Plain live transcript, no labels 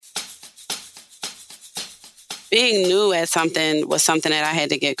being new at something was something that I had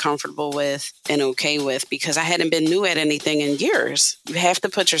to get comfortable with and okay with because I hadn't been new at anything in years. You have to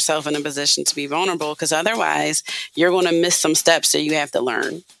put yourself in a position to be vulnerable because otherwise you're going to miss some steps that you have to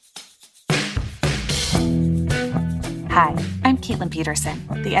learn. Hi, I'm Caitlin Peterson,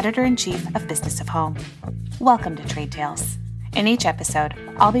 the editor-in-chief of Business of Home. Welcome to Trade Tales. In each episode,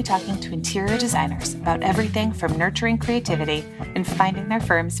 I'll be talking to interior designers about everything from nurturing creativity and finding their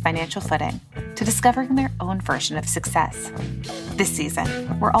firm's financial footing to discovering their own version of success. This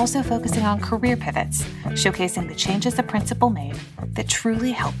season, we're also focusing on career pivots, showcasing the changes a principal made that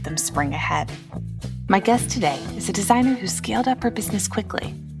truly helped them spring ahead. My guest today is a designer who scaled up her business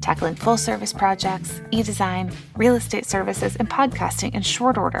quickly, tackling full-service projects, e-design, real estate services, and podcasting in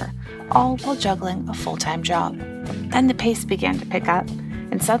short order, all while juggling a full-time job. Then the pace began to pick up,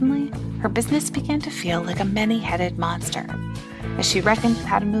 and suddenly, her business began to feel like a many-headed monster. As she reckoned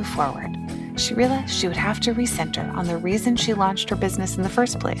how to move forward, she realized she would have to recenter on the reason she launched her business in the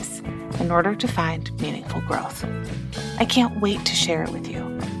first place in order to find meaningful growth. I can't wait to share it with you.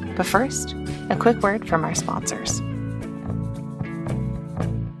 But first, a quick word from our sponsors.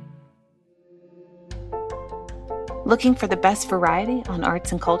 Looking for the best variety on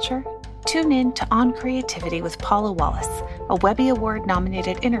arts and culture? Tune in to On Creativity with Paula Wallace, a Webby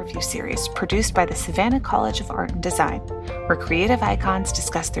Award-nominated interview series produced by the Savannah College of Art and Design, where creative icons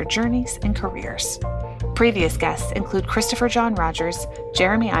discuss their journeys and careers. Previous guests include Christopher John Rogers,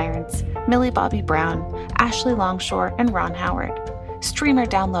 Jeremy Irons, Millie Bobby Brown, Ashley Longshore, and Ron Howard. Stream or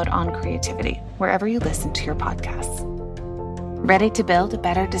download On Creativity wherever you listen to your podcasts. Ready to build a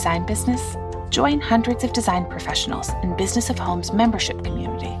better design business? Join hundreds of design professionals in Business of Home's membership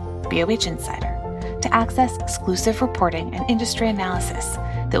community, BOH Insider, to access exclusive reporting and industry analysis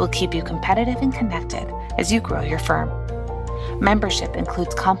that will keep you competitive and connected as you grow your firm. Membership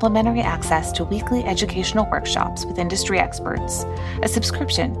includes complimentary access to weekly educational workshops with industry experts, a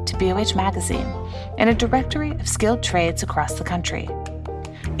subscription to BOH Magazine, and a directory of skilled trades across the country.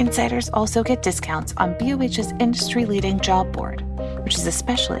 Insiders also get discounts on BOH's industry-leading job board, which is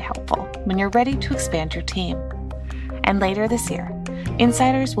especially helpful when you're ready to expand your team. And later this year,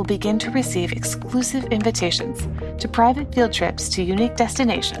 insiders will begin to receive exclusive invitations to private field trips to unique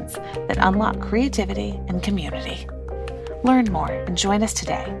destinations that unlock creativity and community. Learn more and join us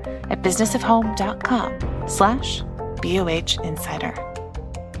today at businessofhome.com/BOH Insider.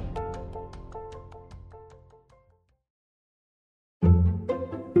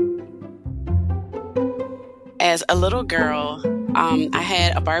 As a little girl, I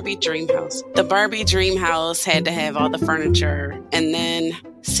had a Barbie dream house. The Barbie dream house had to have all the furniture. And then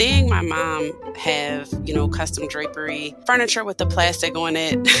seeing my mom have, custom drapery, furniture with the plastic on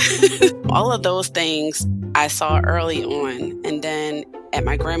it, all of those things I saw early on. And then at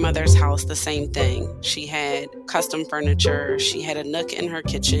my grandmother's house, the same thing. She had custom furniture. She had a nook in her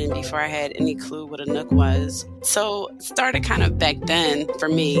kitchen before I had any clue what a nook was. So it started kind of back then for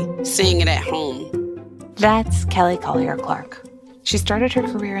me, seeing it at home. That's Kelly Collier-Clark. She started her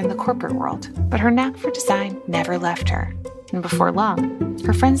career in the corporate world, but her knack for design never left her. And before long,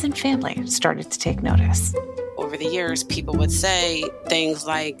 her friends and family started to take notice. Over the years, people would say things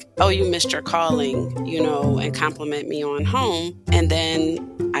like, "Oh, you missed your calling," and compliment me on home. And then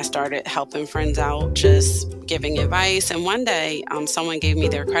I started helping friends out, just giving advice. And one day, someone gave me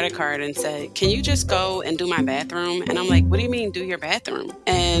their credit card and said, "Can you just go and do my bathroom?" And I'm like, "What do you mean do your bathroom?"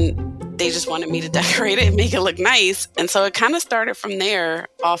 And they just wanted me to decorate it and make it look nice. And so it kind of started from there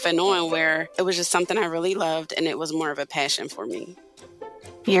off and on, where it was just something I really loved and it was more of a passion for me.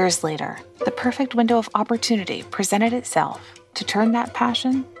 Years later, the perfect window of opportunity presented itself to turn that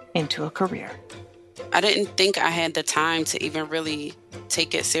passion into a career. I didn't think I had the time to even really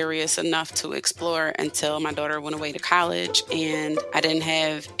take it serious enough to explore until my daughter went away to college, and I didn't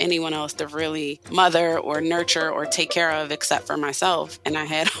have anyone else to really mother or nurture or take care of except for myself. And I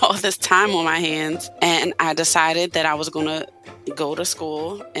had all this time on my hands, and I decided that I was going to go to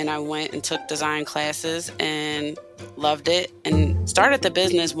school, and I went and took design classes and loved it and started the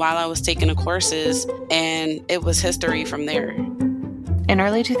business while I was taking the courses, and it was history from there. In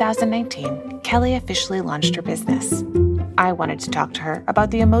early 2019, Kelly officially launched her business. I wanted to talk to her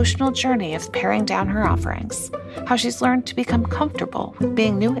about the emotional journey of paring down her offerings, how she's learned to become comfortable with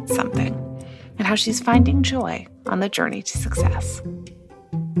being new at something, and how she's finding joy on the journey to success.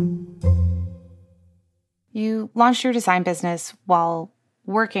 You launched your design business while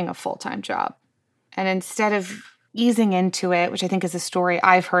working a full-time job. And instead of easing into it, which I think is a story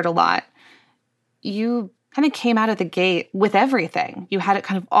I've heard a lot, you kind of came out of the gate with everything. You had it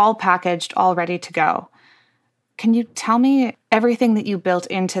kind of all packaged, all ready to go. Can you tell me everything that you built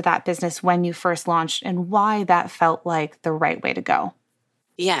into that business when you first launched and why that felt like the right way to go?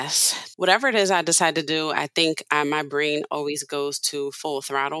 Yes. Whatever it is I decide to do, I think my brain always goes to full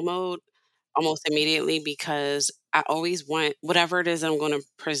throttle mode almost immediately because I always want whatever it is I'm going to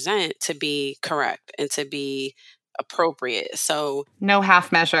present to be correct and to be appropriate. So, No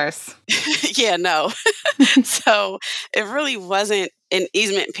half measures. yeah, no. So it really wasn't an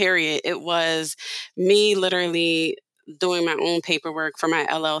easement period. It was me literally doing my own paperwork for my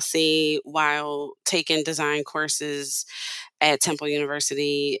LLC while taking design courses at Temple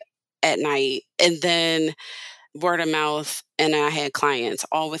University at night. And then word of mouth, and I had clients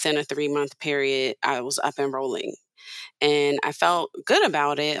all within a 3-month period. I was up and rolling. And I felt good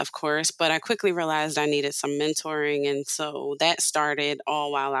about it, of course, but I quickly realized I needed some mentoring. And so that started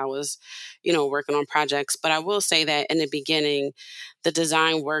all while I was, working on projects. But I will say that in the beginning, the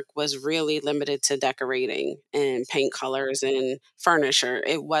design work was really limited to decorating and paint colors and furniture.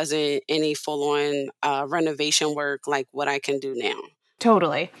 It wasn't any full on renovation work like what I can do now.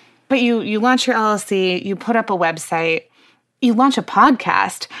 Totally. But you launch your LLC, you put up a website, you launch a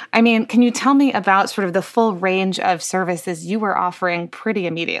podcast. I mean, can you tell me about sort of the full range of services you were offering pretty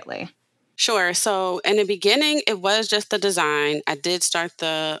immediately? Sure. So in the beginning, it was just the design. I did start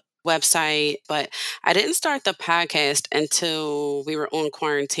the website, but I didn't start the podcast until we were on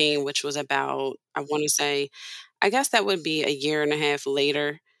quarantine, which was about, I want to say, I guess that would be a year and a half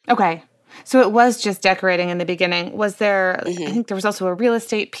later. Okay. So it was just decorating in the beginning. Was there, I hmm think there was also a real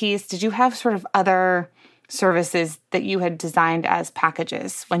estate piece. Did you have sort of other services that you had designed as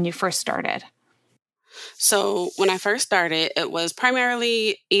packages when you first started? So when I first started, it was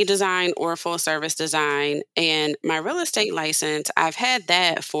primarily e-design or full service design. And my real estate license, I've had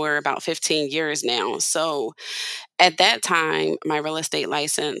that for about 15 years now. So at that time, my real estate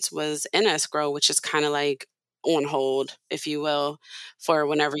license was in escrow, which is kind of like on hold, if you will, for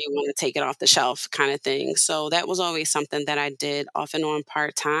whenever you want to take it off the shelf kind of thing. So that was always something that I did off and on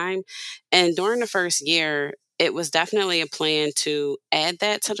part time. And during the first year, it was definitely a plan to add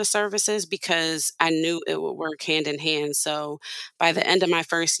that to the services because I knew it would work hand in hand. So by the end of my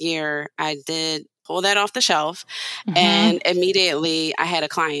first year, I did pull that off the shelf. Mm-hmm. And immediately I had a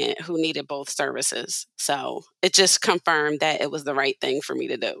client who needed both services. So it just confirmed that it was the right thing for me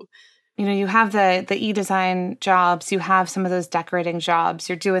to do. You have the e-design jobs, you have some of those decorating jobs,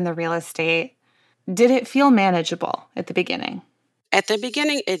 you're doing the real estate. Did it feel manageable at the beginning? At the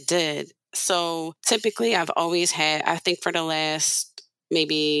beginning, it did. So typically, I've always had, I think for the last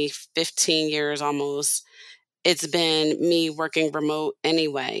maybe 15 years almost, it's been me working remote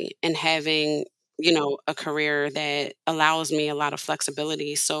anyway and having, a career that allows me a lot of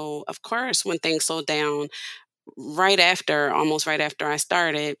flexibility. So, of course, when things slow down, almost right after I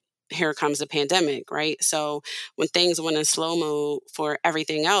started, here comes the pandemic, right? So when things went in slow mode for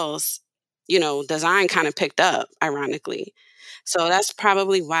everything else, design kind of picked up, ironically. So that's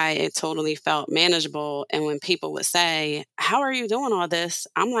probably why it totally felt manageable. And when people would say, "How are you doing all this?"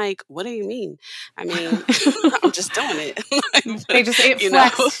 I'm like, "What do you mean? I mean, I'm just doing it." It you know?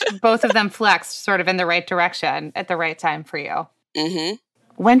 flexed, both of them flexed sort of in the right direction at the right time for you. hmm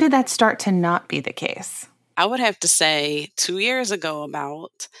When did that start to not be the case? I would have to say 2 years ago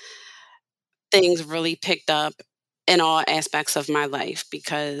about things really picked up in all aspects of my life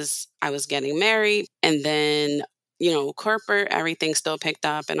because I was getting married and then, corporate, everything still picked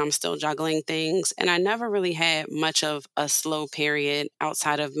up and I'm still juggling things. And I never really had much of a slow period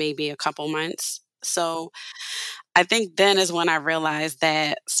outside of maybe a couple months. So I think then is when I realized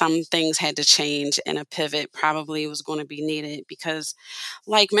that some things had to change and a pivot probably was going to be needed because,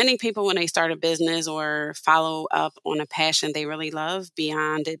 like many people, when they start a business or follow up on a passion they really love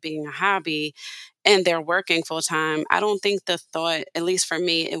beyond it being a hobby and they're working full time, I don't think the thought, at least for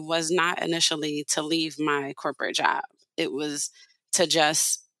me, it was not initially to leave my corporate job. It was to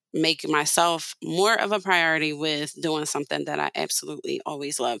just make myself more of a priority with doing something that I absolutely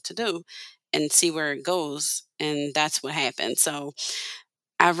always love to do and see where it goes. And that's what happened. So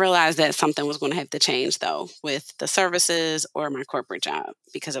I realized that something was going to have to change, though, with the services or my corporate job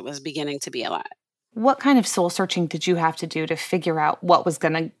because it was beginning to be a lot. What kind of soul searching did you have to do to figure out what was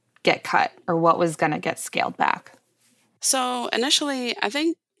going to get cut or what was going to get scaled back? So initially, I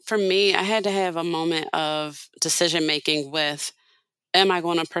think for me, I had to have a moment of decision making with, am I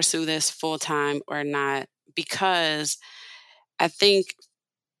going to pursue this full time or not? Because I think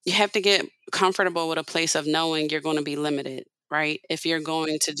you have to get comfortable with a place of knowing you're going to be limited, right? If you're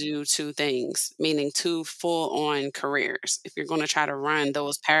going to do two things, meaning two full on careers, if you're going to try to run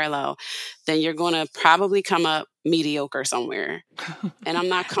those parallel, then you're going to probably come up mediocre somewhere. And I'm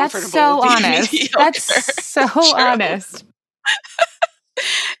not That's comfortable with so being honest. That's mediocre. So True. honest.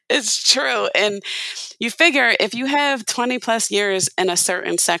 It's true. And you figure if you have 20 plus years in a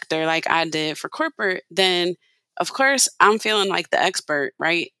certain sector, like I did for corporate, then of course I'm feeling like the expert,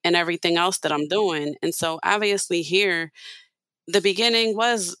 right? And everything else that I'm doing. And so obviously here, the beginning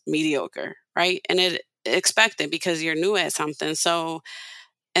was mediocre, right? And it expected because you're new at something. So,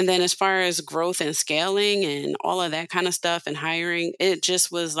 and then as far as growth and scaling and all of that kind of stuff and hiring, it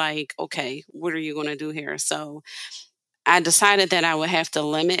just was like, okay, what are you going to do here? So I decided that I would have to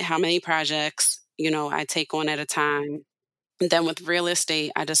limit how many projects, I take on at a time. And then with real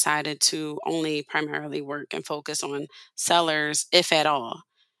estate, I decided to only primarily work and focus on sellers, if at all,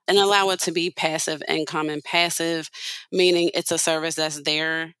 and allow it to be passive income. And passive, meaning it's a service that's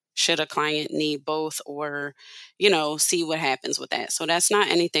there should a client need both or, see what happens with that. So that's not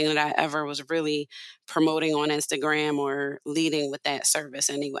anything that I ever was really promoting on Instagram or leading with that service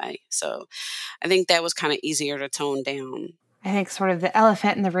anyway. So I think that was kind of easier to tone down. I think sort of the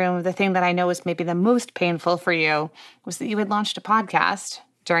elephant in the room, the thing that I know was maybe the most painful for you was that you had launched a podcast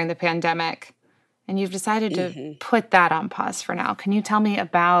during the pandemic and you've decided to Hmm. put that on pause for now. Can you tell me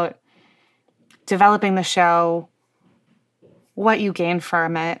about developing the show, what you gained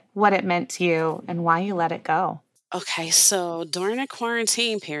from it, what it meant to you, and why you let it go? Okay, so during the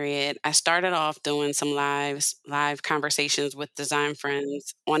quarantine period, I started off doing some live conversations with design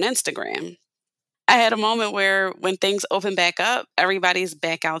friends on Instagram. I had a moment where when things open back up, everybody's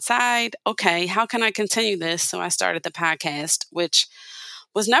back outside. Okay, how can I continue this? So I started the podcast, which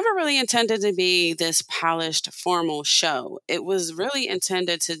was never really intended to be this polished, formal show. It was really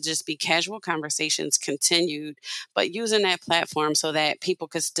intended to just be casual conversations continued, but using that platform so that people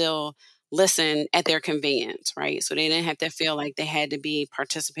could still listen at their convenience, right? So they didn't have to feel like they had to be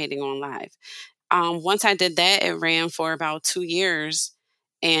participating on live. Once I did that, it ran for about 2 years,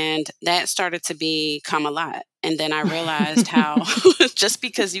 and that started to become a lot. And then I realized how just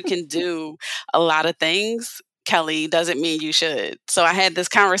because you can do a lot of things, Kelly, doesn't mean you should. So I had this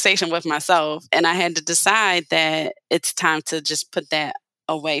conversation with myself, and I had to decide that it's time to just put that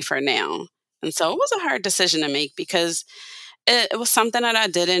away for now. And so it was a hard decision to make because it was something that I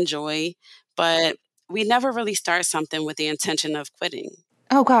did enjoy, but we never really start something with the intention of quitting.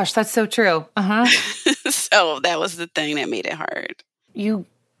 Oh gosh, that's so true. Uh-huh. So that was the thing that made it hard. You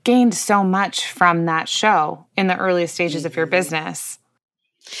gained so much from that show in the early stages of your Mhm. business.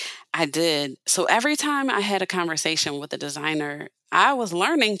 I did. So every time I had a conversation with a designer, I was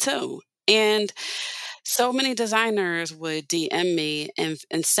learning too. And so many designers would DM me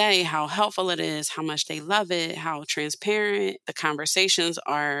and say how helpful it is, how much they love it, how transparent the conversations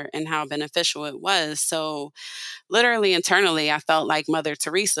are, and how beneficial it was. So literally internally, I felt like Mother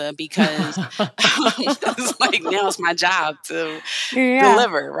Teresa because it's like now it's my job to Yeah.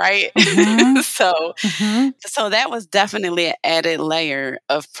 deliver, right? Mm-hmm. so Mm-hmm. so that was definitely an added layer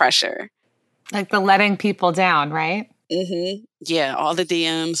of pressure. Like the letting people down, right? Yeah, all the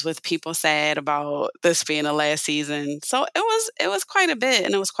DMs with people sad about this being the last season. So it was quite a bit,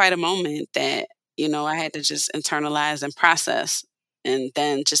 and it was quite a moment that, I had to just internalize and process and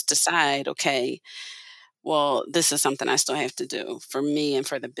then just decide, okay, well, this is something I still have to do for me and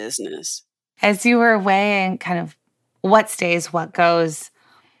for the business. As you were weighing kind of what stays, what goes,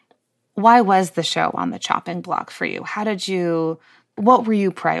 why was the show on the chopping block for you? What were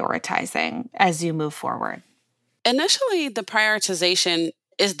you prioritizing as you move forward? Initially, the prioritization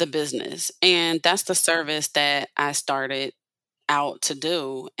is the business, and that's the service that I started out to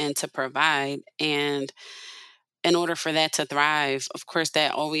do and to provide. And in order for that to thrive, of course,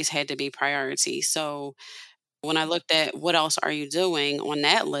 that always had to be priority. So when I looked at what else are you doing on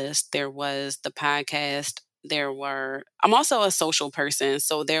that list, there was the podcast. I'm also a social person.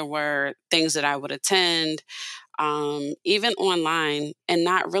 So there were things that I would attend, even online, and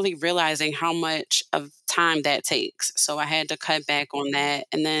not really realizing how much of time that takes. So I had to cut back on that.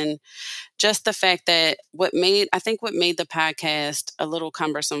 And then just the fact that what made the podcast a little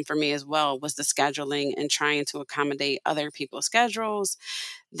cumbersome for me as well was the scheduling and trying to accommodate other people's schedules.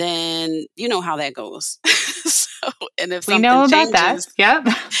 Then you know how that goes. And if We something know about that. changes, Yep.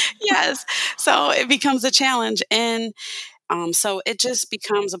 yes, so it becomes a challenge. And so it just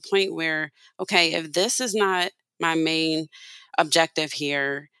becomes a point where, okay, if this is not my main objective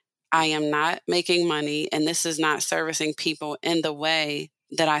here, I am not making money and this is not servicing people in the way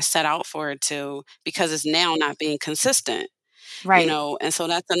that I set out for it to because it's now not being consistent, Right. and so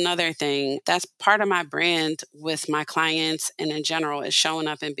that's another thing. That's part of my brand with my clients and in general is showing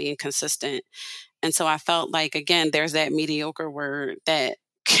up and being consistent. And so I felt like, again, there's that mediocre word that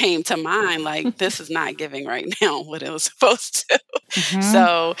came to mind, like, this is not giving right now what it was supposed to. Hmm.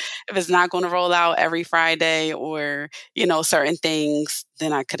 So if it's not going to roll out every Friday or, certain things,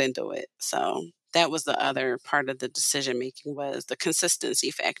 then I couldn't do it. So that was the other part of the decision making, was the consistency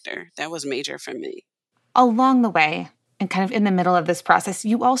factor. That was major for me. Along the way, and kind of in the middle of this process,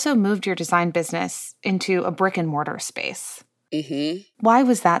 you also moved your design business into a brick and mortar space. hmm Why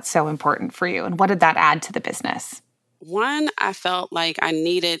was that so important for you, and what did that add to the business? One, I felt like I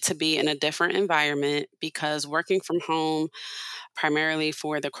needed to be in a different environment because working from home, primarily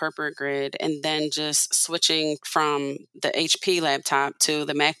for the corporate grid, and then just switching from the HP laptop to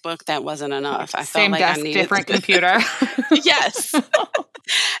the MacBook, that wasn't enough. I felt Same like I desk, needed different computer. yes.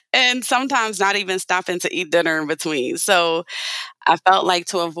 And sometimes not even stopping to eat dinner in between. So I felt like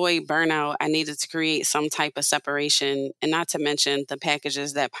to avoid burnout, I needed to create some type of separation, and not to mention the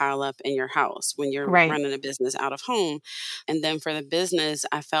packages that pile up in your house when you're Right. running a business out of home. And then for the business,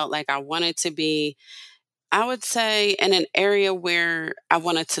 I felt like I wanted to be, I would say, in an area where I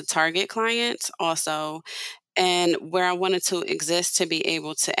wanted to target clients also, and where I wanted to exist to be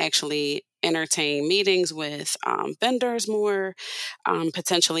able to actually entertain meetings with vendors more,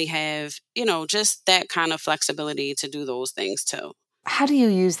 potentially have, just that kind of flexibility to do those things too. How do you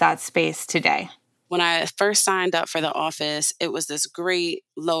use that space today? When I first signed up for the office, it was this great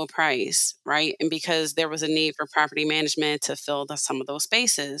low price, right? And because there was a need for property management to fill some of those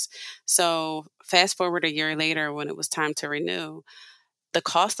spaces. So, fast forward a year later, when it was time to renew, the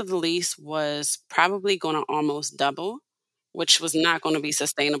cost of the lease was probably going to almost double, which was not going to be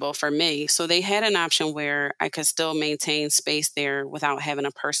sustainable for me. So, they had an option where I could still maintain space there without having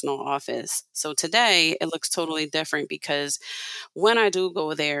a personal office. So, today it looks totally different because when I do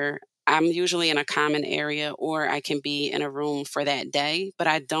go there, I'm usually in a common area or I can be in a room for that day, but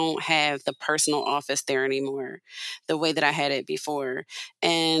I don't have the personal office there anymore the way that I had it before.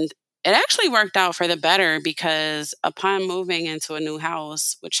 And it actually worked out for the better because upon moving into a new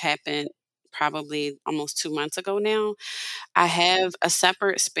house, which happened probably almost 2 months ago now, I have a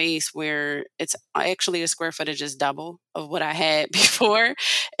separate space where it's actually the square footage is double of what I had before,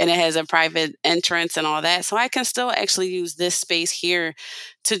 and it has a private entrance and all that. So I can still actually use this space here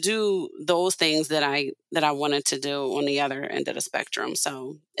to do those things that I wanted to do on the other end of the spectrum.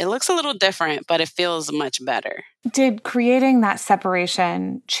 So it looks a little different, but it feels much better. Did creating that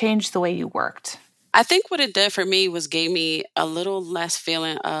separation change the way you worked? I think what it did for me was gave me a little less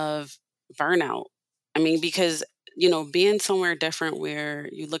feeling of burnout. I mean, because being somewhere different where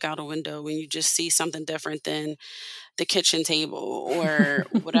you look out a window and you just see something different than the kitchen table or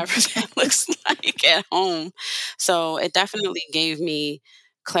whatever that looks like at home. So it definitely gave me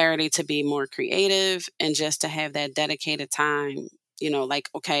clarity to be more creative and just to have that dedicated time, like,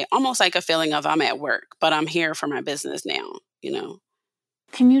 okay, almost like a feeling of I'm at work, but I'm here for my business now.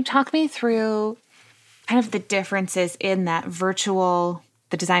 Can you talk me through kind of the differences in that virtual,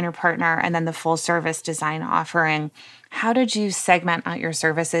 the designer partner, and then the full service design offering? How did you segment out your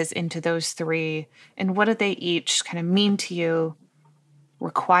services into those three? And what did they each kind of mean to you,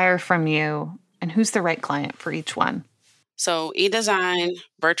 require from you? And who's the right client for each one? So e-design,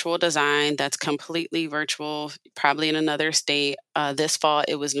 virtual design, that's completely virtual, probably in another state. This fall,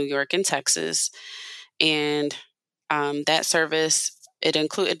 it was New York and Texas. And that service,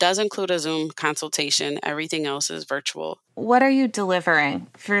 it does include a Zoom consultation. Everything else is virtual. What are you delivering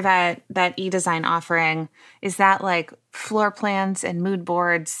for that e-design offering? Is that like floor plans and mood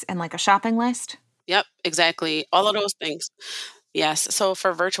boards and like a shopping list? Yep, exactly. All of those things. Yes. So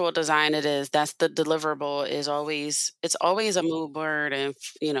for virtual design, that's the deliverable is always, it's always a mood board and,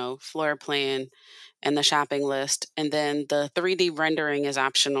 floor plan and the shopping list. And then the 3D rendering is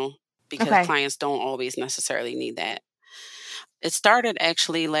optional because Okay. clients don't always necessarily need that. It started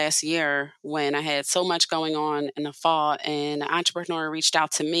actually last year when I had so much going on in the fall, and an entrepreneur reached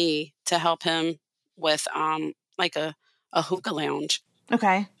out to me to help him with like a hookah lounge.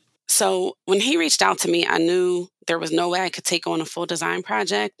 Okay. So when he reached out to me, I knew there was no way I could take on a full design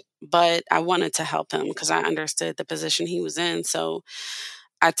project, but I wanted to help him because I understood the position he was in. So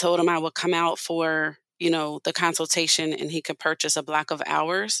I told him I would come out for, the consultation and he could purchase a block of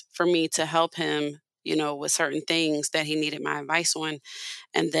hours for me to help him, with certain things that he needed my advice on.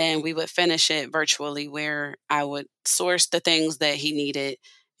 And then we would finish it virtually where I would source the things that he needed.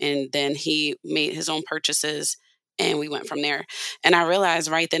 And then he made his own purchases and we went from there. And I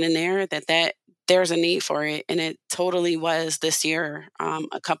realized right then and there that there's a need for it. And it totally was this year,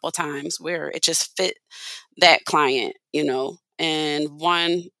 a couple times where it just fit that client.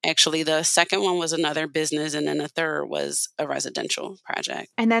 And actually, the second one was another business, and then the third was a residential project.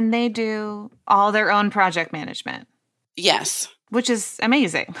 And then they do all their own project management. Yes. Which is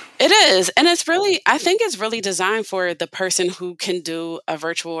amazing. It is. And I think it's really designed for the person who can do a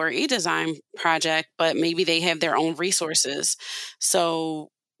virtual or e-design project, but maybe they have their own resources. So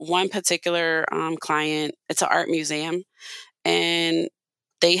one particular client, it's an art museum, and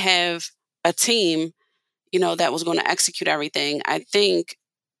they have a team, that was going to execute everything. I think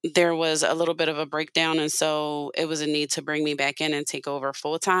there was a little bit of a breakdown, and so it was a need to bring me back in and take over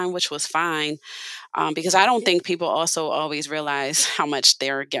full time, which was fine, because I don't think people also always realize how much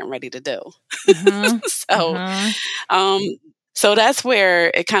they're getting ready to do. Mm-hmm. so, Mm-hmm. um, so that's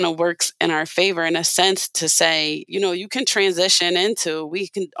where it kind of works in our favor in a sense to say, you can transition into, we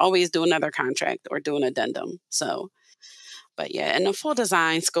can always do another contract or do an addendum. So, but yeah, and the full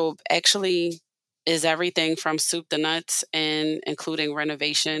design scope actually is everything from soup to nuts and including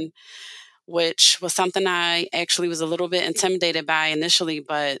renovation, which was something I actually was a little bit intimidated by initially,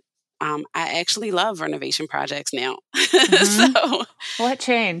 but I actually love renovation projects now. Mm-hmm. So What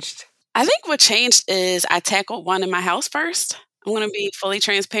changed? I think what changed is I tackled one in my house first. I'm going to be fully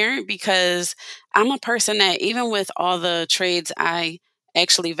transparent because I'm a person that even with all the trades I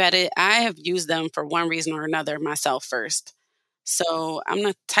actually vetted, I have used them for one reason or another myself first. So I'm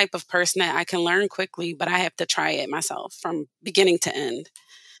the type of person that I can learn quickly, but I have to try it myself from beginning to end.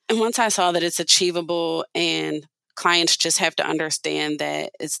 And once I saw that it's achievable and clients just have to understand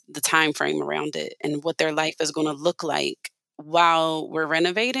that it's the time frame around it and what their life is going to look like while we're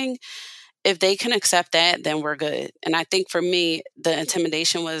renovating, if they can accept that, then we're good. And I think for me, the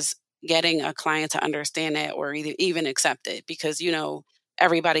intimidation was getting a client to understand that or even accept it because,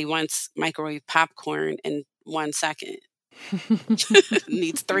 everybody wants microwave popcorn in 1 second.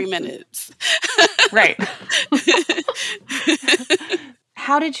 Needs 3 minutes. Right.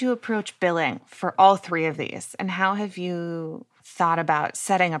 How did you approach billing for all three of these? And how have you thought about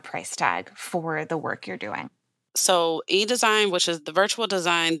setting a price tag for the work you're doing? So e-design, which is the virtual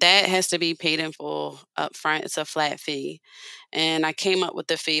design, that has to be paid in full upfront. It's a flat fee. And I came up with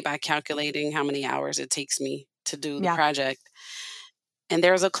the fee by calculating how many hours it takes me to do the Yeah. project. And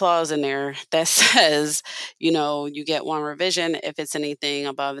there's a clause in there that says, you get one revision. If it's anything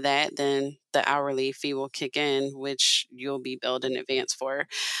above that, then the hourly fee will kick in, which you'll be billed in advance for.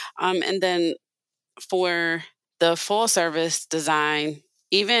 And then for the full service design,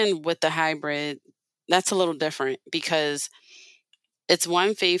 even with the hybrid, that's a little different because it's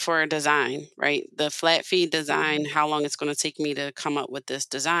one fee for a design, right? The flat fee design, how long it's going to take me to come up with this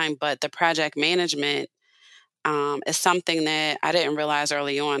design. But the project management is something that I didn't realize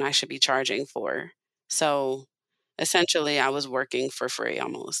early on I should be charging for. So essentially, I was working for free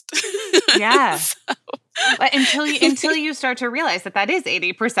almost. Yeah. So, But until you start to realize that is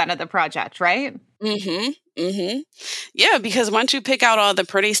 80% of the project, right? mhm, mhm. Yeah, because once you pick out all the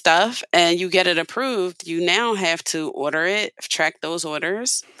pretty stuff and you get it approved, you now have to order it, track those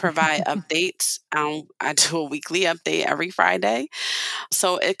orders, provide updates. I do a weekly update every Friday.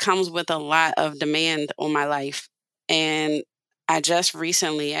 So it comes with a lot of demand on my life. And I just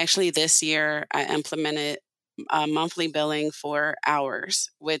recently, actually this year, I implemented monthly billing for hours,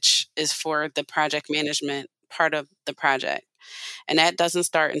 which is for the project management part of the project. And that doesn't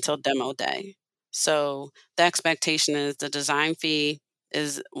start until demo day. So the expectation is the design fee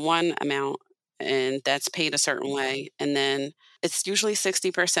is one amount and that's paid a certain way. And then it's usually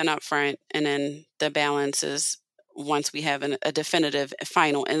 60% upfront. And then the balance is once we have a definitive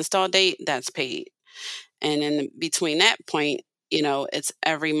final install date, that's paid. And in between that point, it's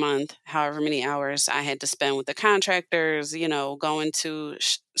every month, however many hours I had to spend with the contractors, going to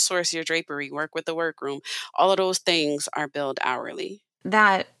source your drapery, work with the workroom. All of those things are billed hourly.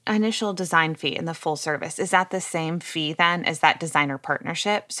 That initial design fee in the full service, is that the same fee then as that designer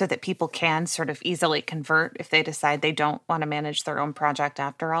partnership so that people can sort of easily convert if they decide they don't want to manage their own project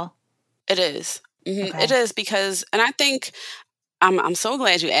after all? It is. It Okay. is because, and I think I'm so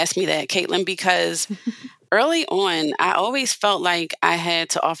glad you asked me that, Caitlin, because early on, I always felt like I had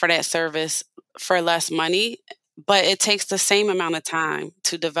to offer that service for less money, but it takes the same amount of time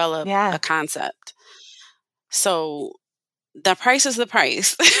to develop a Yeah. concept. So the price is the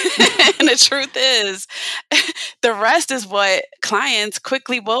price. And the truth is, the rest is what clients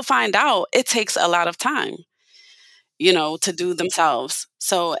quickly will find out. It takes a lot of time, to do themselves.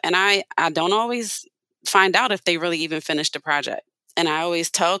 So, and I don't always find out if they really even finished the project. And I always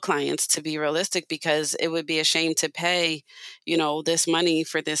tell clients to be realistic because it would be a shame to pay, this money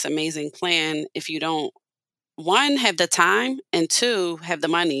for this amazing plan if you don't, one, have the time, and two, have the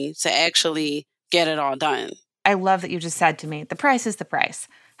money to actually get it all done. I love that you just said to me, the price is the price.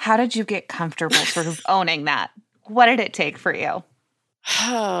 How did you get comfortable sort of owning that? What did it take for you?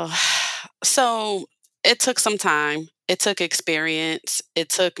 Oh, so it took some time. It took experience. It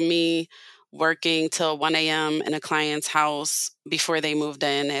took me working till 1 a.m. in a client's house before they moved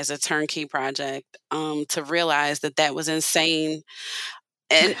in as a turnkey project, to realize that that was insane.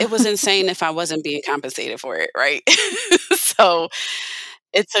 And it was insane if I wasn't being compensated for it, right? So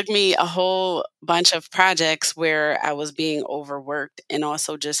it took me a whole bunch of projects where I was being overworked and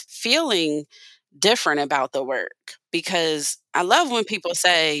also just feeling different about the work, because I love when people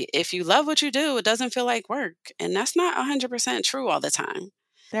say, if you love what you do, it doesn't feel like work. And that's not 100% true all the time.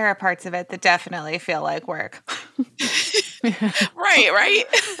 There are parts of it that definitely feel like work. Right, right.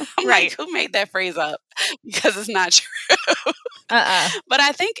 I'm like, Right. who made that phrase up? Because it's not true. Uh-uh. But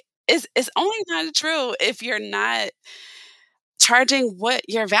I think it's only not true if you're not charging what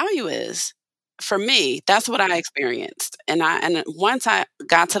your value is. For me, that's what I experienced. And once I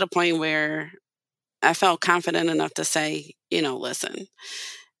got to the point where I felt confident enough to say, listen,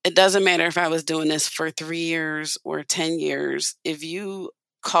 it doesn't matter if I was doing this for 3 years or 10 years. If you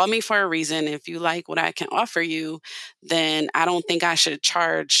call me for a reason, if you like what I can offer you, then I don't think I should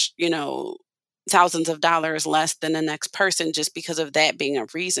charge, thousands of dollars less than the next person just because of that being a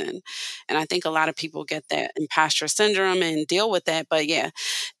reason. And I think a lot of people get that imposter syndrome and deal with that. But yeah,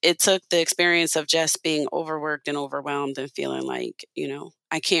 it took the experience of just being overworked and overwhelmed and feeling like,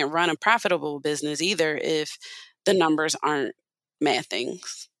 I can't run a profitable business either if the numbers aren't mathing,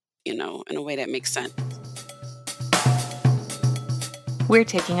 in a way that makes sense. We're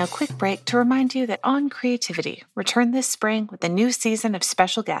taking a quick break to remind you that On Creativity returned this spring with a new season of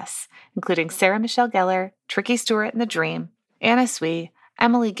special guests, including Sarah Michelle Gellar, Tricky Stewart and the Dream, Anna Swee,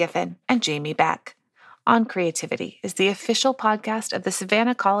 Emily Giffen, and Jamie Beck. On Creativity is the official podcast of the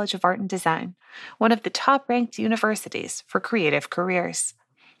Savannah College of Art and Design, one of the top-ranked universities for creative careers.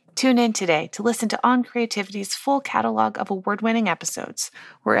 Tune in today to listen to On Creativity's full catalog of award-winning episodes,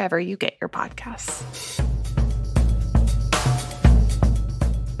 wherever you get your podcasts.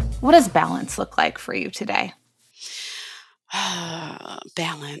 What does balance look like for you today?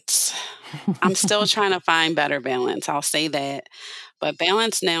 Balance. I'm still trying to find better balance. I'll say that. But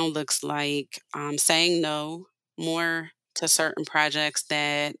balance now looks like saying no more to certain projects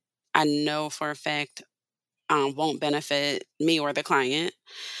that I know for a fact won't benefit me or the client,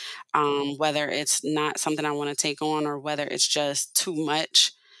 whether it's not something I want to take on or whether it's just too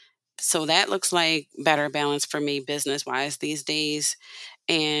much. So that looks like better balance for me business wise these days.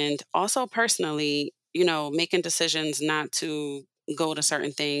 And also personally, making decisions not to go to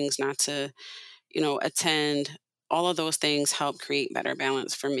certain things, not to, attend. All of those things help create better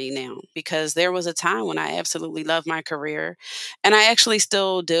balance for me now, because there was a time when I absolutely loved my career and I actually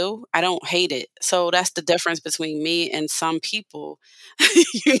still do. I don't hate it. So that's the difference between me and some people,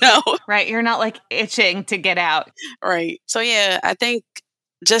 you know? Right, you're not like itching to get out. Right. So yeah, I think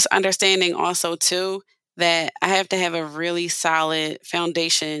just understanding also too that I have to have a really solid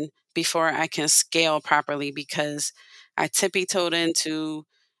foundation before I can scale properly, because I tippy-toed into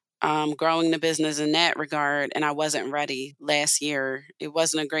growing the business in that regard, and I wasn't ready last year. It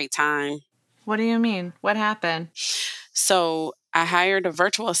wasn't a great time. What do you mean? What happened? So I hired a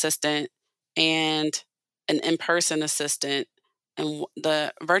virtual assistant and an in-person assistant. And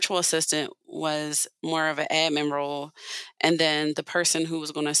the virtual assistant was more of an admin role. And then the person who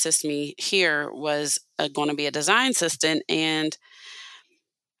was going to assist me here was going to be a design assistant. And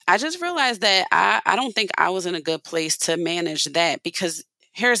I just realized that I don't think I was in a good place to manage that, because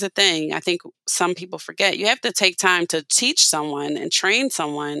here's the thing. I think some people forget, you have to take time to teach someone and train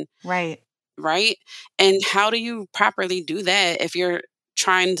someone. Right. Right? And how do you properly do that if you're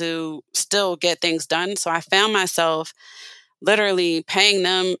trying to still get things done? So I found myself literally paying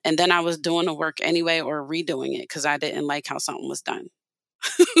them, and then I was doing the work anyway or redoing it because I didn't like how something was done.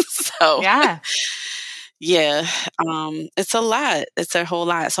 So Yeah. yeah, it's a lot. It's a whole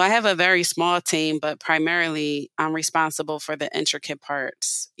lot. So I have a very small team, but primarily I'm responsible for the intricate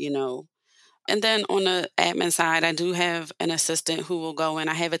parts. And then on the admin side, I do have an assistant who will go in.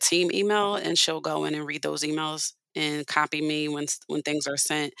 I have a team email, and she'll go in and read those emails and copy me when things are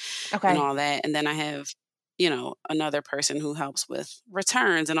sent and Okay. all that. And then I have, another person who helps with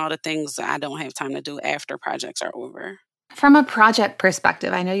returns and all the things that I don't have time to do after projects are over. From a project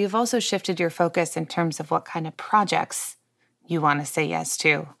perspective, I know you've also shifted your focus in terms of what kind of projects you want to say yes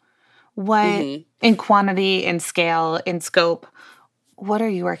to. What, in quantity, in scale, in scope, what are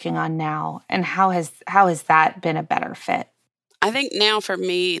you working on now, and how has that been a better fit? I think now for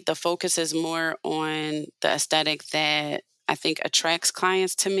me, the focus is more on the aesthetic that I think attracts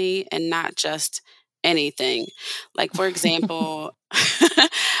clients to me, and not just anything. Like, for example,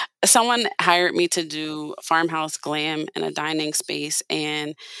 someone hired me to do farmhouse glam in a dining space,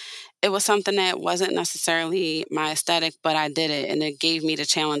 and it was something that wasn't necessarily my aesthetic, but I did it and it gave me the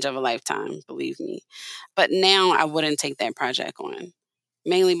challenge of a lifetime, believe me. But now I wouldn't take that project on,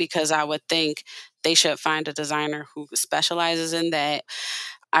 mainly because I would think they should find a designer who specializes in that.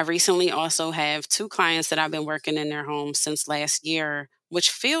 I recently also have two clients that I've been working in their homes since last year, which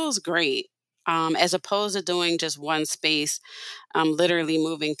feels great. As opposed to doing just one space, I'm literally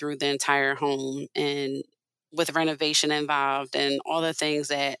moving through the entire home and with renovation involved and all the things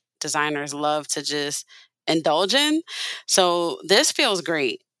that designers love to just indulge in. So this feels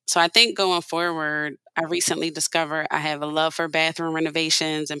great. So I think going forward, I recently discovered I have a love for bathroom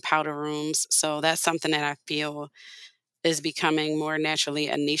renovations and powder rooms. So that's something that I feel is becoming more naturally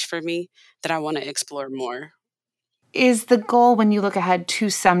a niche for me that I want to explore more. Is the goal when you look ahead to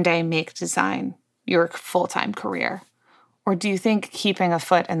someday make design your full-time career? Or do you think keeping a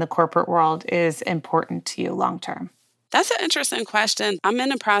foot in the corporate world is important to you long term? That's an interesting question. I'm in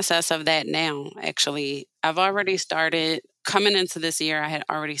the process of that now, actually. I've already started coming into this year, I had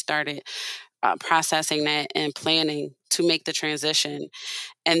already started processing that and planning to make the transition.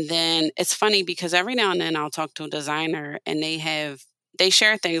 And then it's funny because every now and then I'll talk to a designer and they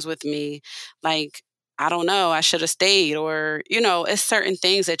share things with me like, I don't know, I should have stayed, or, it's certain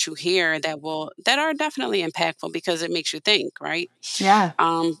things that you hear that are definitely impactful because it makes you think, right? Yeah.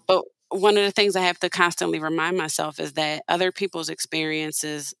 But one of the things I have to constantly remind myself is that other people's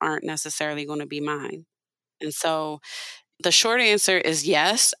experiences aren't necessarily going to be mine. And so the short answer is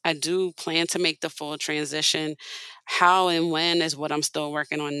yes, I do plan to make the full transition. How and when is what I'm still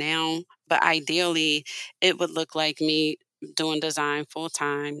working on now. But ideally, it would look like me doing design full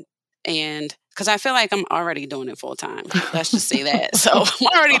time. And because I feel like I'm already doing it full time. Let's just say that. So I'm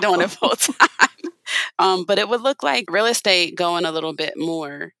already doing it full time. But it would look like real estate going a little bit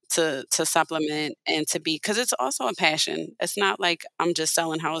more to supplement and to be because it's also a passion. It's not like I'm just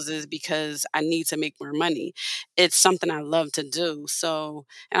selling houses because I need to make more money. It's something I love to do. So,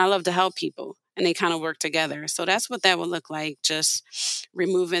 and I love to help people and they kind of work together. So that's what that would look like, just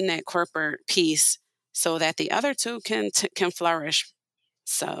removing that corporate piece so that the other two can flourish.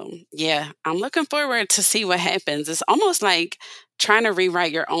 So, yeah, I'm looking forward to see what happens. It's almost like trying to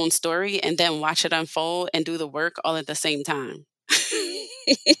rewrite your own story and then watch it unfold and do the work all at the same time.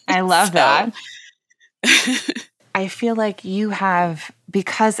 I love So, that. I feel like you have,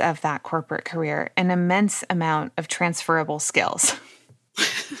 because of that corporate career, an immense amount of transferable skills.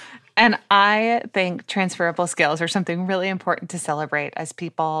 And I think transferable skills are something really important to celebrate as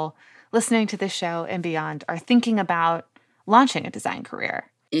people listening to this show and beyond are thinking about launching a design career.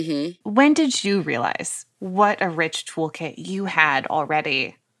 When did you realize what a rich toolkit you had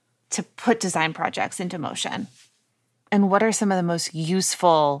already to put design projects into motion? And what are some of the most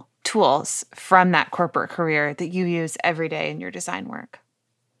useful tools from that corporate career that you use every day in your design work?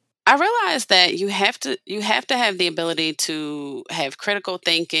 I realized that you have to have the ability to have critical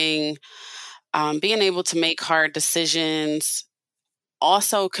thinking, being able to make hard decisions,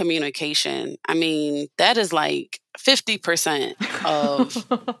 also communication. I mean, that is like 50% of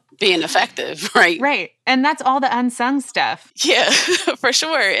being effective, right? Right. And that's all the unsung stuff. Yeah, for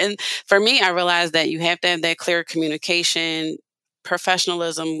sure. And for me, I realized that you have to have that clear communication.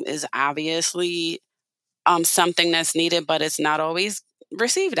 Professionalism is obviously something that's needed, but it's not always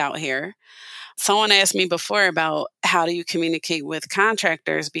received out here. Someone asked me before about how do you communicate with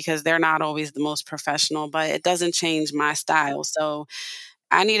contractors because they're not always the most professional, but it doesn't change my style. So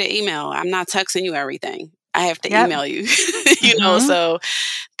I need an email. I'm not texting you everything. I have to Yep. email you, Mm-hmm. so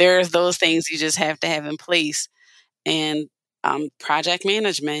there's those things you just have to have in place. And project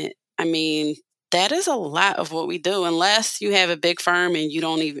management, I mean, that is a lot of what we do. Unless you have a big firm and you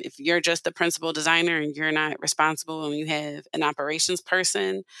don't even, if you're just the principal designer and you're not responsible and you have an operations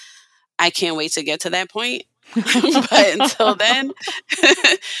person, I can't wait to get to that point. But until then,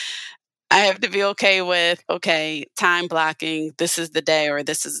 I have to be okay with, okay, time blocking. This is the day or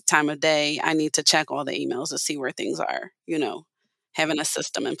this is the time of day. I need to check all the emails to see where things are, having a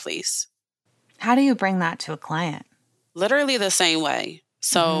system in place. How do you bring that to a client? Literally the same way.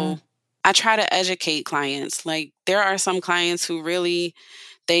 Mm-hmm. So I try to educate clients. Like there are some clients who really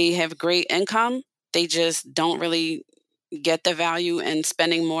they have great income. They just don't really get the value in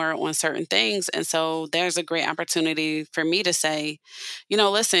spending more on certain things. And so there's a great opportunity for me to say,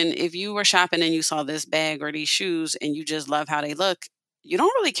 listen, if you were shopping and you saw this bag or these shoes and you just love how they look, you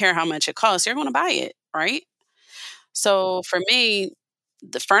don't really care how much it costs. You're going to buy it, right? So for me,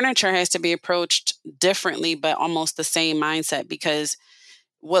 the furniture has to be approached differently, but almost the same mindset because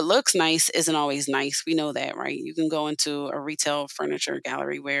what looks nice isn't always nice. We know that, right? You can go into a retail furniture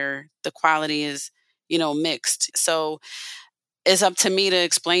gallery where the quality is, mixed. So it's up to me to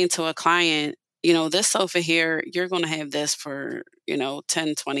explain to a client, this sofa here, you're going to have this for,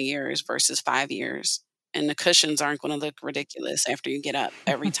 10, 20 years versus 5 years. And the cushions aren't going to look ridiculous after you get up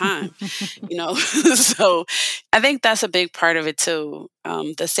every time, so I think that's a big part of it too.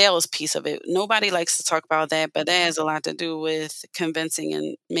 The sales piece of it. Nobody likes to talk about that, but that has a lot to do with convincing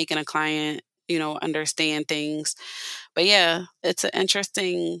and making a client, understand things. But yeah, it's an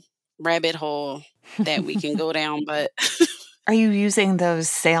interesting rabbit hole that we can go down, but Are you using those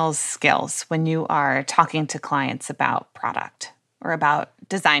sales skills when you are talking to clients about product or about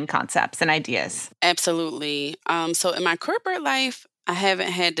design concepts and ideas? absolutely. So in my corporate life, I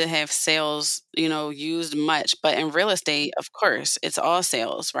haven't had to have sales, used much, but in real estate, of course, it's all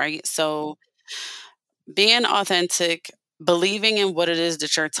sales, right? So being authentic, believing in what it is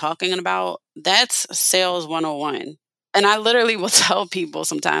that you're talking about, that's sales 101. And I literally will tell people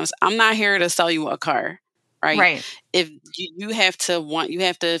sometimes, I'm not here to sell you a car, right? Right. If you have to you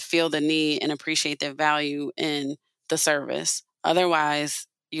have to feel the need and appreciate the value in the service. Otherwise,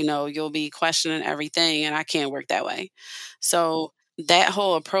 you'll be questioning everything, and I can't work that way. So that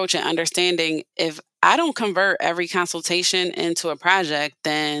whole approach and understanding, if I don't convert every consultation into a project,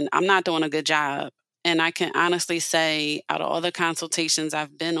 then I'm not doing a good job. And I can honestly say, out of all the consultations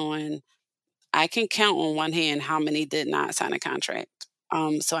I've been on, I can count on one hand how many did not sign a contract.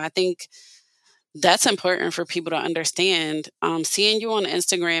 So I think that's important for people to understand. Seeing you on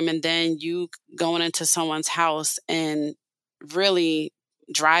Instagram and then you going into someone's house and really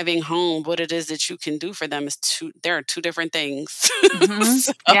driving home what it is that you can do for them is there are two different things.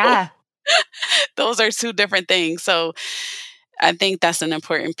 So Yeah. those are two different things. So I think that's an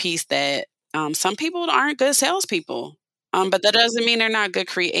important piece that some people aren't good salespeople, but that doesn't mean they're not good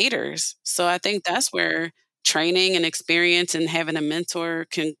creators. So I think that's where training and experience and having a mentor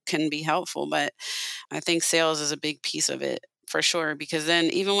can be helpful. But I think sales is a big piece of it for sure, because then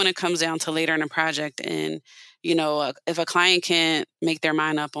even when it comes down to later in a project and if a client can't make their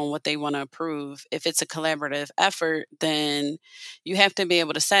mind up on what they want to approve, if it's a collaborative effort, then you have to be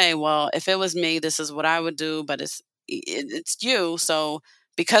able to say, well, if it was me, this is what I would do, but it's you. So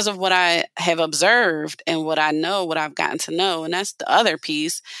because of what I have observed and what I know, what I've gotten to know, and that's the other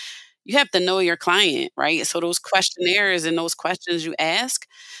piece, you have to know your client, right? So those questionnaires and those questions you ask,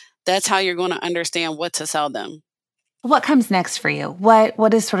 that's how you're going to understand what to sell them. What comes next for you?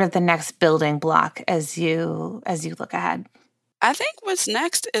 What is sort of the next building block as you look ahead? I think what's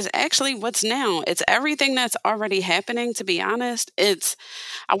next is actually what's now. It's everything that's already happening, to be honest.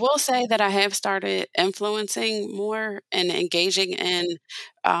 I will say that I have started influencing more and engaging in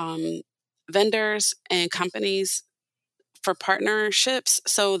um, vendors and companies for partnerships.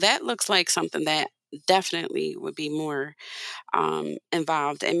 So that looks like something that definitely would be more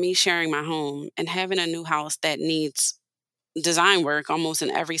involved in me sharing my home and having a new house that needs design work almost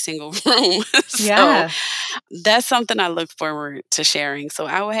in every single room. So Yeah. that's something I look forward to sharing. So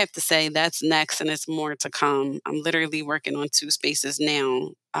I would have to say that's next and it's more to come. I'm literally working on two spaces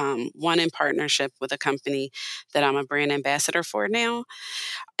now, one in partnership with a company that I'm a brand ambassador for now.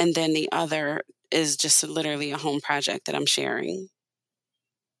 And then the other is just literally a home project that I'm sharing.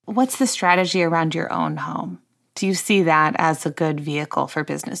 What's the strategy around your own home? Do you see that as a good vehicle for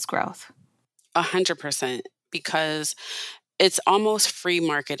business growth? 100%, because it's almost free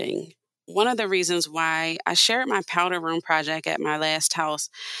marketing. One of the reasons why I shared my powder room project at my last house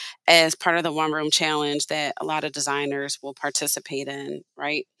as part of the one room challenge that a lot of designers will participate in,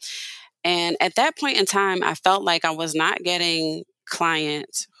 right? And at that point in time, I felt like I was not getting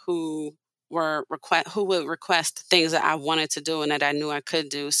clients who would request things that I wanted to do and that I knew I could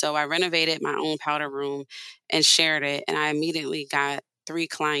do. So I renovated my own powder room and shared it, and I immediately got three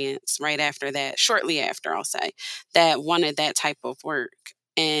clients right after that, shortly after, I'll say, that wanted that type of work.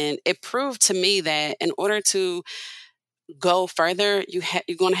 And it proved to me that in order to go further, you're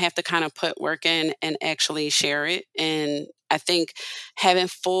going to have to kind of put work in and actually share it. And I think having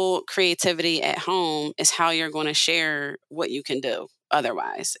full creativity at home is how you're going to share what you can do.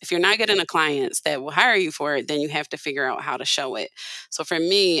 Otherwise, if you're not getting the clients that will hire you for it, then you have to figure out how to show it. So for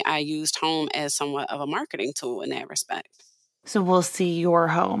me, I used home as somewhat of a marketing tool in that respect. So we'll see your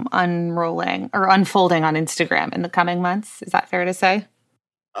home unrolling or unfolding on Instagram in the coming months. Is that fair to say?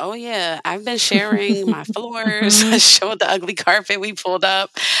 Oh yeah, I've been sharing my floors. I showed the ugly carpet we pulled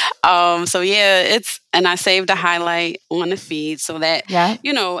up. So yeah, and I saved a highlight on the feed so that Yeah.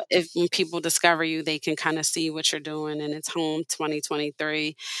 if when people discover you, they can kind of see what you're doing, and it's home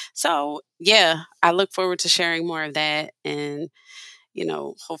 2023. So yeah, I look forward to sharing more of that, and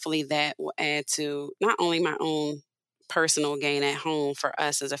hopefully that will add to not only my own personal gain at home for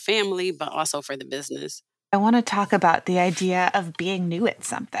us as a family, but also for the business. I want to talk about the idea of being new at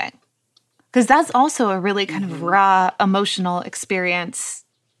something, because that's also a really kind of raw emotional experience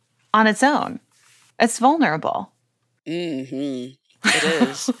on its own. It's vulnerable. Mm-hmm. It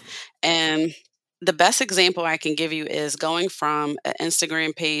is. And the best example I can give you is going from an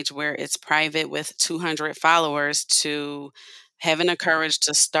Instagram page where it's private with 200 followers to having the courage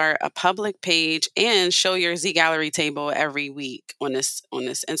to start a public page and show your Z Gallery table every week on this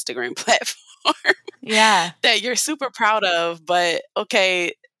Instagram platform Yeah. that you're super proud of. But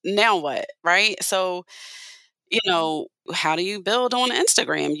okay, now what? Right? So how do you build on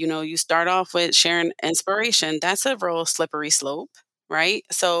Instagram? You start off with sharing inspiration. That's a real slippery slope, right?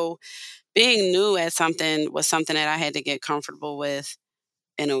 So being new at something was something that I had to get comfortable with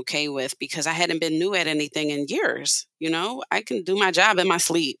and okay with because I hadn't been new at anything in years. I can do my job in my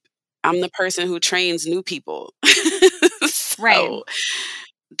sleep. I'm the person who trains new people. Right. So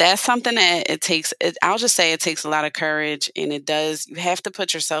that's something that I'll just say it takes a lot of courage, and you have to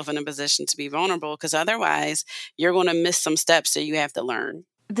put yourself in a position to be vulnerable because otherwise you're going to miss some steps that you have to learn.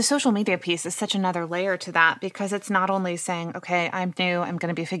 The social media piece is such another layer to that because it's not only saying, okay, I'm new, I'm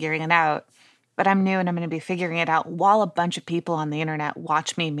going to be figuring it out, but I'm new and I'm going to be figuring it out while a bunch of people on the internet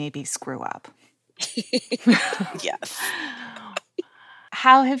watch me maybe screw up. Yes.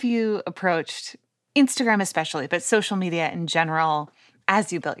 How have you approached Instagram especially, but social media in general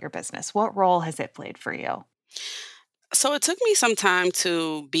as you built your business? What role has it played for you? So it took me some time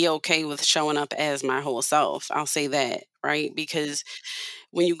to be okay with showing up as my whole self. I'll say that, right? Because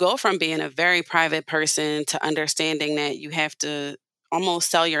when you go from being a very private person to understanding that you have to almost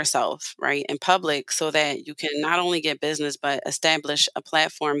sell yourself, right, in public so that you can not only get business, but establish a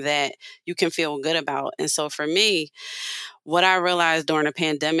platform that you can feel good about. And so for me, what I realized during the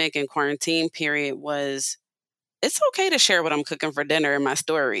pandemic and quarantine period was it's okay to share what I'm cooking for dinner in my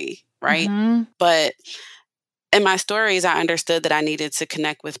story, right? Mm-hmm. But in my stories, I understood that I needed to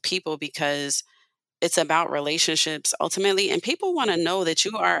connect with people because it's about relationships ultimately. And people want to know that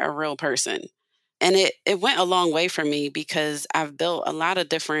you are a real person. And it went a long way for me because I've built a lot of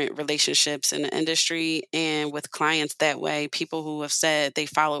different relationships in the industry and with clients that way. People who have said they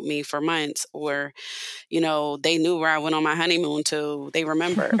followed me for months or, they knew where I went on my honeymoon to, they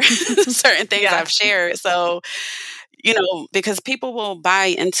remember certain things Yeah. I've shared. So because people will buy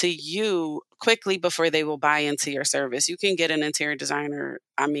into you quickly before they will buy into your service. You can get an interior designer.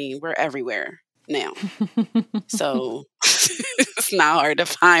 I mean, we're everywhere now. So it's not hard to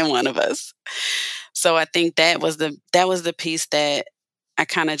find one of us. So I think that was the piece that I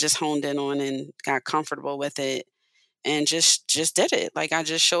kind of just honed in on and got comfortable with it and just did it. Like I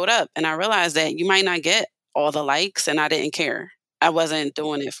just showed up and I realized that you might not get all the likes and I didn't care. I wasn't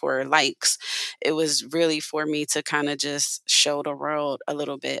doing it for likes. It was really for me to kind of just show the world a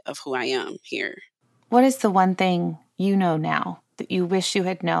little bit of who I am here. What is the one thing you know now that you wish you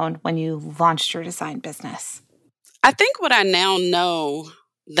had known when you launched your design business? I think what I now know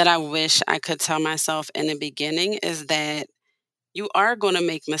that I wish I could tell myself in the beginning is that you are going to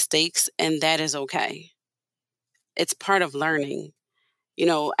make mistakes and that is okay. It's part of learning.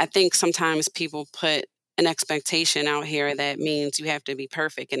 I think sometimes people put an expectation out here that means you have to be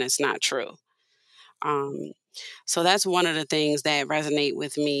perfect, and it's not true. Um, so that's one of the things that resonate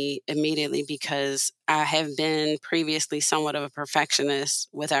with me immediately because I have been previously somewhat of a perfectionist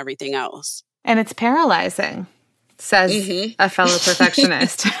with everything else. And it's paralyzing, says Hmm. a fellow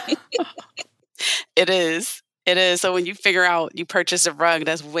perfectionist. It is. It is. So when you figure out you purchase a rug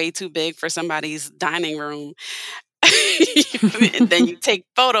that's way too big for somebody's dining room, and then you take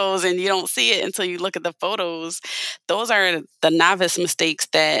photos and you don't see it until you look at the photos. Those are the novice mistakes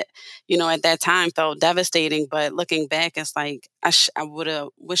that, at that time felt devastating. But looking back, it's like I would have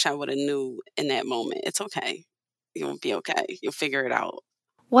wish I would have knew in that moment. It's okay. You'll be okay. You'll figure it out.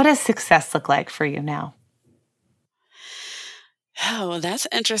 What does success look like for you now? Oh, that's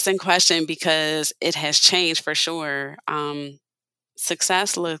an interesting question because it has changed for sure.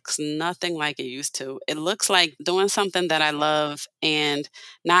 Success looks nothing like it used to. It looks like doing something that I love and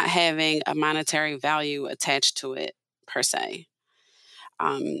not having a monetary value attached to it per se.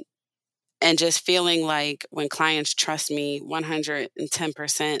 Um, and just feeling like when clients trust me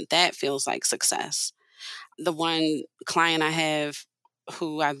 110%, that feels like success. The one client I have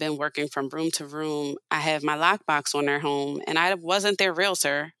who I've been working from room to room, I have my lockbox on their home and I wasn't their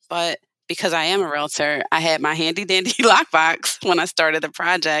realtor, but because I am a realtor, I had my handy dandy lockbox when I started the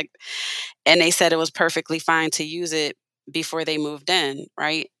project and they said it was perfectly fine to use it before they moved in,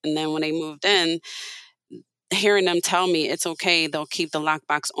 right? And then when they moved in, hearing them tell me it's okay, they'll keep the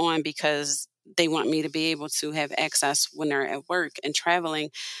lockbox on because they want me to be able to have access when they're at work and traveling.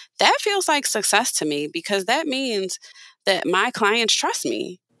 That feels like success to me, because that means that my clients trust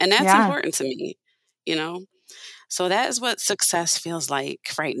me, and that's Yeah. important to me, you know? So that is what success feels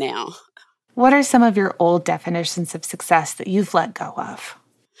like right now. What are some of your old definitions of success that you've let go of?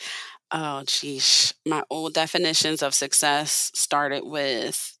 Oh, geez. My old definitions of success started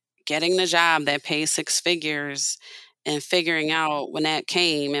with getting the job that pays 6 figures and figuring out when that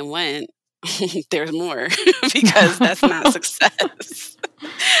came and went, there's more, because that's not success.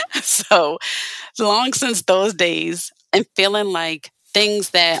 So long since those days, and feeling like things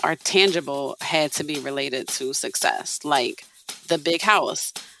that are tangible had to be related to success, like the big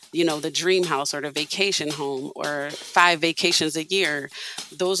house, the dream house, or the vacation home, or 5 vacations a year.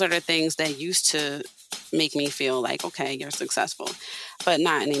 Those are the things that used to make me feel like, okay, you're successful, but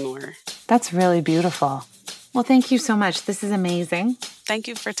not anymore. That's really beautiful. Well, thank you so much. This is amazing. Thank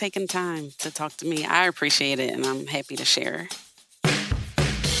you for taking time to talk to me. I appreciate it, and I'm happy to share.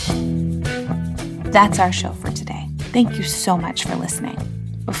 That's our show for today. Thank you so much for listening.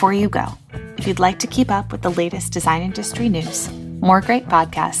 Before you go, if you'd like to keep up with the latest design industry news, more great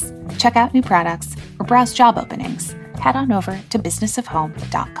podcasts, check out new products, or browse job openings, head on over to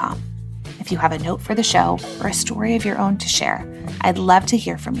businessofhome.com. If you have a note for the show or a story of your own to share, I'd love to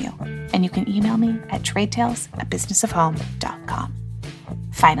hear from you, and you can email me at tradetales@businessofhome.com.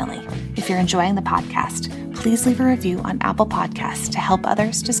 Finally, if you're enjoying the podcast, please leave a review on Apple Podcasts to help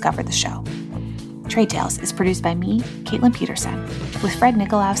others discover the show. Trade Tales is produced by me, Caitlin Peterson, with Fred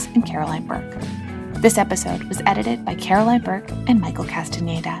Nicolaus and Caroline Burke. This episode was edited by Caroline Burke and Michael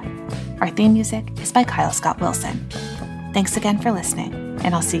Castaneda. Our theme music is by Kyle Scott Wilson. Thanks again for listening,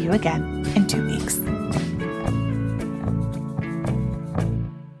 and I'll see you again in 2 weeks.